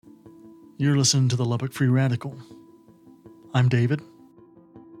You're listening to the Lubbock Free Radical. I'm David,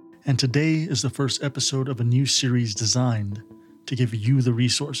 and today is the first episode of a new series designed to give you the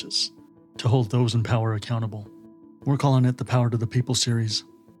resources to hold those in power accountable. We're calling it the Power to the People series.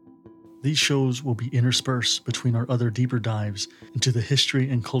 These shows will be interspersed between our other deeper dives into the history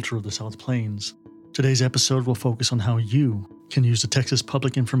and culture of the South Plains. Today's episode will focus on how you can use the Texas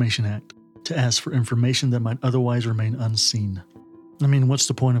Public Information Act to ask for information that might otherwise remain unseen. I mean, what's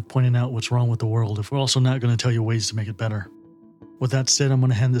the point of pointing out what's wrong with the world if we're also not going to tell you ways to make it better? With that said, I'm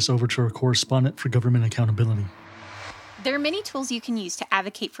going to hand this over to our correspondent for government accountability. There are many tools you can use to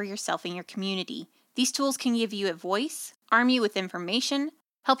advocate for yourself and your community. These tools can give you a voice, arm you with information,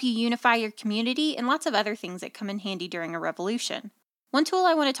 help you unify your community, and lots of other things that come in handy during a revolution. One tool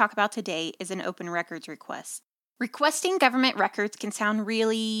I want to talk about today is an open records request. Requesting government records can sound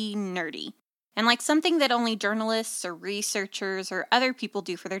really nerdy, and like something that only journalists or researchers or other people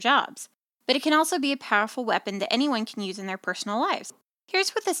do for their jobs. But it can also be a powerful weapon that anyone can use in their personal lives.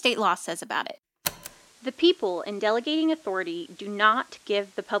 Here's what the state law says about it. The people, in delegating authority, do not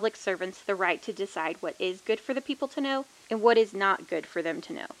give the public servants the right to decide what is good for the people to know and what is not good for them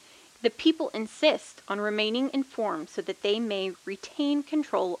to know. The people insist on remaining informed so that they may retain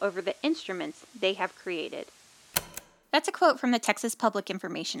control over the instruments they have created. That's a quote from the Texas Public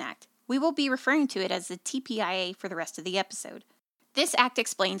Information Act. We will be referring to it as the TPIA for the rest of the episode. This act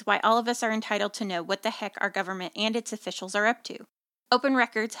explains why all of us are entitled to know what the heck our government and its officials are up to. Open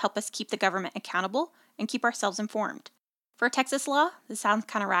records help us keep the government accountable and keep ourselves informed. For Texas law, this sounds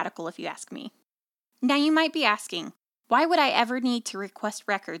kind of radical if you ask me. Now you might be asking, why would I ever need to request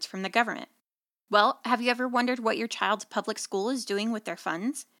records from the government? Well, have you ever wondered what your child's public school is doing with their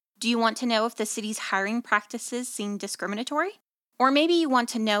funds? Do you want to know if the city's hiring practices seem discriminatory? Or maybe you want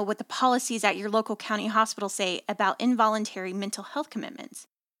to know what the policies at your local county hospital say about involuntary mental health commitments.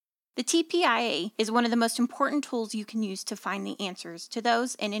 The TPIA is one of the most important tools you can use to find the answers to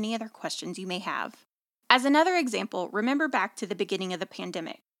those and any other questions you may have. As another example, remember back to the beginning of the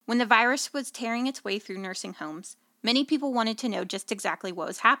pandemic. When the virus was tearing its way through nursing homes, many people wanted to know just exactly what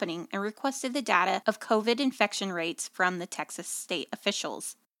was happening and requested the data of COVID infection rates from the Texas state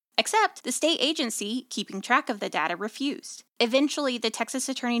officials. Except the state agency keeping track of the data refused. Eventually, the Texas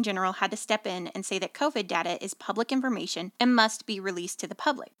Attorney General had to step in and say that COVID data is public information and must be released to the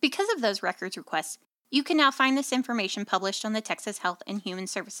public. Because of those records requests, you can now find this information published on the Texas Health and Human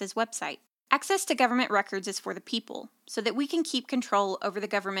Services website. Access to government records is for the people, so that we can keep control over the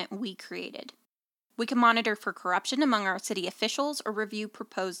government we created. We can monitor for corruption among our city officials or review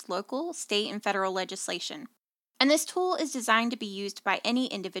proposed local, state, and federal legislation. And this tool is designed to be used by any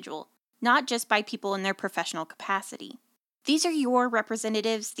individual, not just by people in their professional capacity. These are your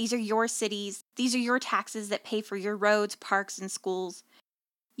representatives, these are your cities, these are your taxes that pay for your roads, parks, and schools.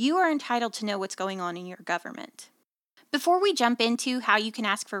 You are entitled to know what's going on in your government. Before we jump into how you can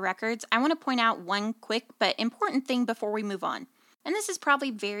ask for records, I want to point out one quick but important thing before we move on. And this is probably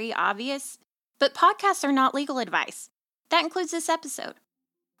very obvious, but podcasts are not legal advice. That includes this episode.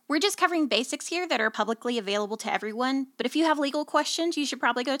 We're just covering basics here that are publicly available to everyone, but if you have legal questions, you should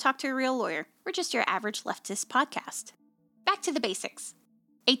probably go talk to a real lawyer. We're just your average leftist podcast. Back to the basics.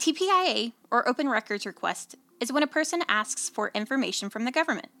 A TPIA, or open records request, is when a person asks for information from the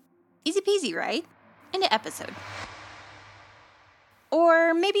government. Easy peasy, right? Into episode.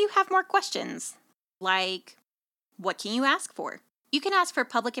 Or maybe you have more questions, like, what can you ask for? You can ask for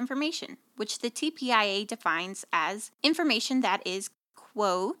public information, which the TPIA defines as information that is,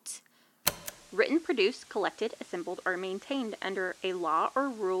 quote, written, produced, collected, assembled, or maintained under a law or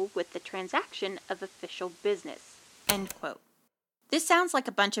rule with the transaction of official business, end quote. This sounds like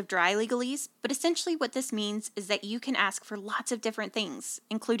a bunch of dry legalese, but essentially what this means is that you can ask for lots of different things,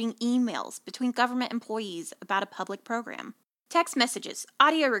 including emails between government employees about a public program, text messages,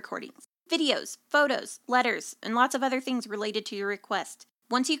 audio recordings, videos, photos, letters, and lots of other things related to your request.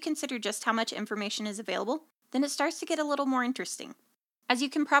 Once you consider just how much information is available, then it starts to get a little more interesting. As you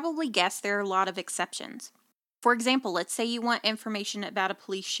can probably guess, there are a lot of exceptions. For example, let's say you want information about a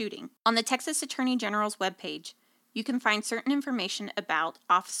police shooting. On the Texas Attorney General's webpage, you can find certain information about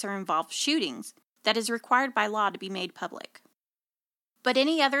officer-involved shootings that is required by law to be made public. But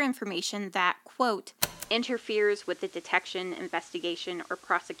any other information that, quote, interferes with the detection, investigation, or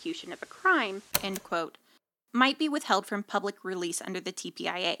prosecution of a crime, end quote, might be withheld from public release under the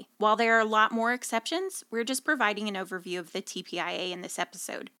TPIA. While there are a lot more exceptions, we're just providing an overview of the TPIA in this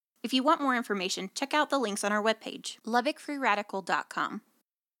episode. If you want more information, check out the links on our webpage, LubbockFreeRadical.com.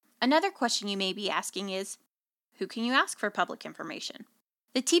 Another question you may be asking is, who can you ask for public information?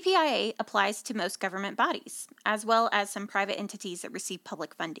 The TPIA applies to most government bodies, as well as some private entities that receive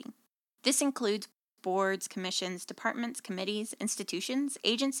public funding. This includes boards, commissions, departments, committees, institutions,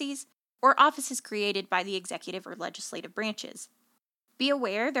 agencies, or offices created by the executive or legislative branches. Be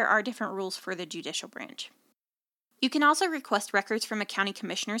aware there are different rules for the judicial branch. You can also request records from a county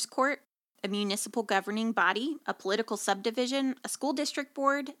commissioner's court, a municipal governing body, a political subdivision, a school district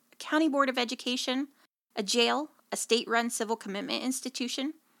board, a county board of education, a jail, a state-run civil commitment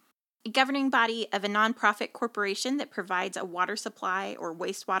institution, a governing body of a nonprofit corporation that provides a water supply or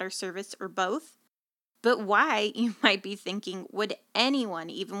wastewater service or both. But why, you might be thinking, would anyone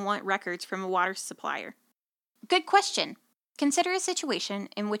even want records from a water supplier? Good question. Consider a situation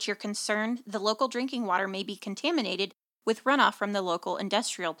in which you're concerned the local drinking water may be contaminated with runoff from the local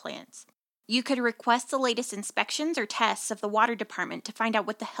industrial plants. You could request the latest inspections or tests of the water department to find out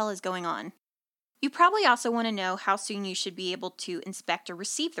what the hell is going on. You probably also want to know how soon you should be able to inspect or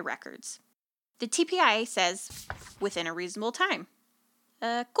receive the records. The TPIA says within a reasonable time.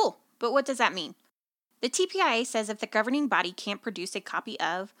 Cool, but what does that mean? The TPIA says if the governing body can't produce a copy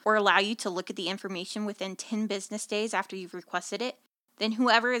of or allow you to look at the information within 10 business days after you've requested it, then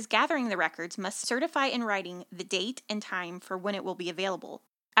whoever is gathering the records must certify in writing the date and time for when it will be available,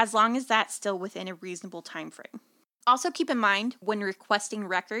 as long as that's still within a reasonable time frame. Also keep in mind, when requesting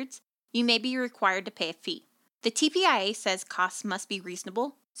records, you may be required to pay a fee. The TPIA says costs must be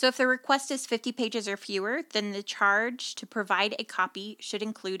reasonable, so if the request is 50 pages or fewer, then the charge to provide a copy should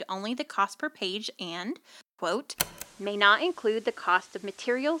include only the cost per page and, quote, may not include the cost of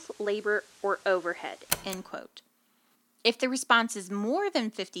materials, labor, or overhead, end quote. If the response is more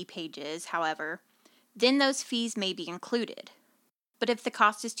than 50 pages, however, then those fees may be included. But if the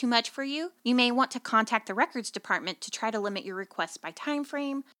cost is too much for you, you may want to contact the records department to try to limit your request by time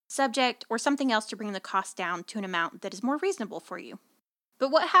frame, subject, or something else to bring the cost down to an amount that is more reasonable for you. But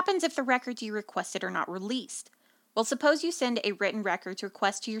what happens if the records you requested are not released? Well, suppose you send a written records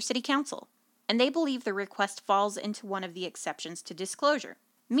request to your city council, and they believe the request falls into one of the exceptions to disclosure,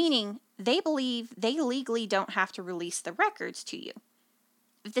 meaning they believe they legally don't have to release the records to you.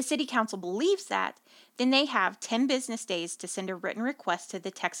 If the city council believes that, then they have 10 business days to send a written request to the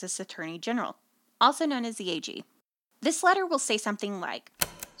Texas Attorney General, also known as the AG. This letter will say something like,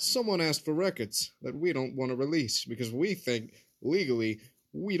 someone asked for records that we don't want to release because we think, legally,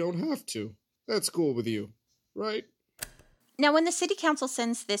 we don't have to. That's cool with you, right? Now, when the city council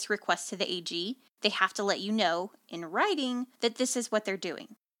sends this request to the AG, they have to let you know, in writing, that this is what they're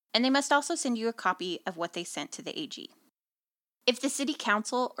doing. And they must also send you a copy of what they sent to the AG. If the city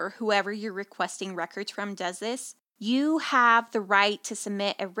council or whoever you're requesting records from does this, you have the right to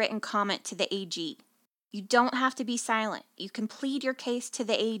submit a written comment to the AG. You don't have to be silent. You can plead your case to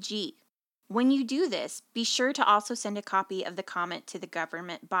the AG. When you do this, be sure to also send a copy of the comment to the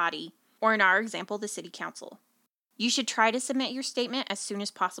government body, or in our example, the city council. You should try to submit your statement as soon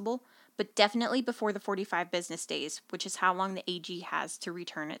as possible, but definitely before the 45 business days, which is how long the AG has to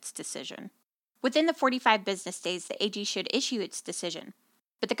return its decision. Within the 45 business days, the AG should issue its decision,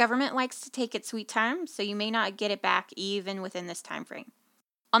 but the government likes to take its sweet time, so you may not get it back even within this time frame.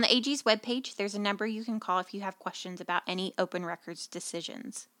 On the AG's webpage, there's a number you can call if you have questions about any open records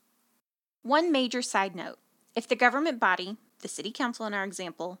decisions. One major side note, if the government body, the city council in our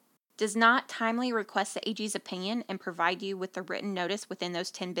example, does not timely request the AG's opinion and provide you with the written notice within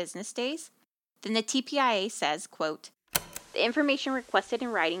those 10 business days, then the TPIA says, quote, the information requested in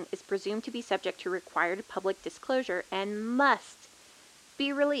writing is presumed to be subject to required public disclosure and must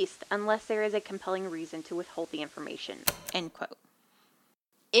be released unless there is a compelling reason to withhold the information, end quote.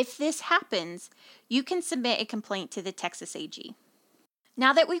 If this happens, you can submit a complaint to the Texas AG.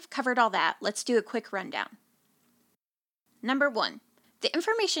 Now that we've covered all that, let's do a quick rundown. Number 1, the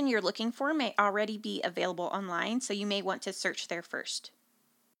information you're looking for may already be available online, so you may want to search there first.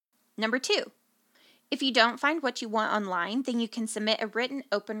 Number 2, if you don't find what you want online, then you can submit a written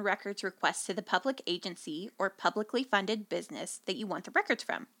open records request to the public agency or publicly funded business that you want the records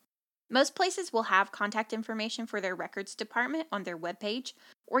from. Most places will have contact information for their records department on their webpage,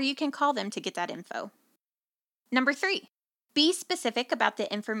 or you can call them to get that info. Number 3, be specific about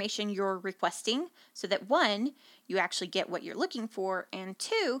the information you're requesting so that 1, you actually get what you're looking for, and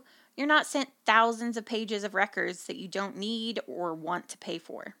 2, you're not sent thousands of pages of records that you don't need or want to pay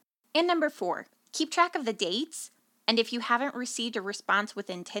for. And number 4, keep track of the dates, and if you haven't received a response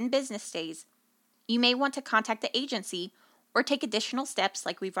within 10 business days, you may want to contact the agency or take additional steps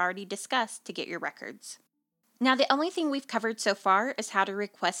like we've already discussed to get your records. Now, the only thing we've covered so far is how to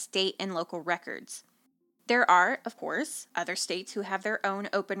request state and local records. There are, of course, other states who have their own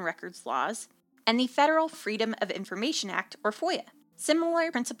open records laws, and the Federal Freedom of Information Act, or FOIA.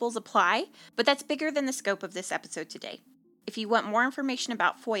 Similar principles apply, but that's bigger than the scope of this episode today. If you want more information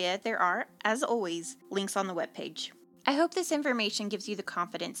about FOIA, there are, as always, links on the webpage. I hope this information gives you the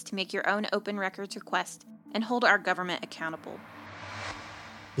confidence to make your own open records request and hold our government accountable.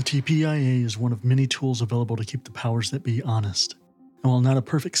 The TPIA is one of many tools available to keep the powers that be honest. And while not a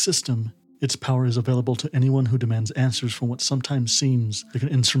perfect system, its power is available to anyone who demands answers from what sometimes seems like an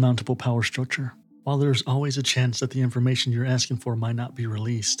insurmountable power structure. While there's always a chance that the information you're asking for might not be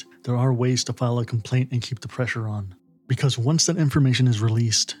released, there are ways to file a complaint and keep the pressure on. Because once that information is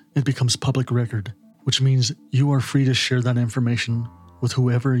released, it becomes public record, which means you are free to share that information with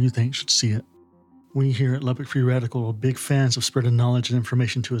whoever you think should see it. We here at Lubbock Free Radical are big fans of spreading knowledge and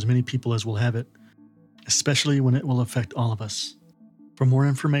information to as many people as will have it, especially when it will affect all of us. For more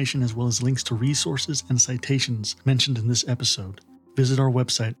information as well as links to resources and citations mentioned in this episode, visit our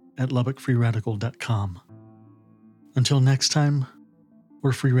website at lubbockfreeradical.com. Until next time,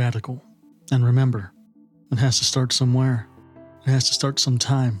 we're Free Radical. And remember, it has to start somewhere. It has to start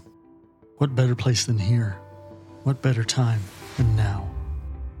sometime. What better place than here? What better time than now?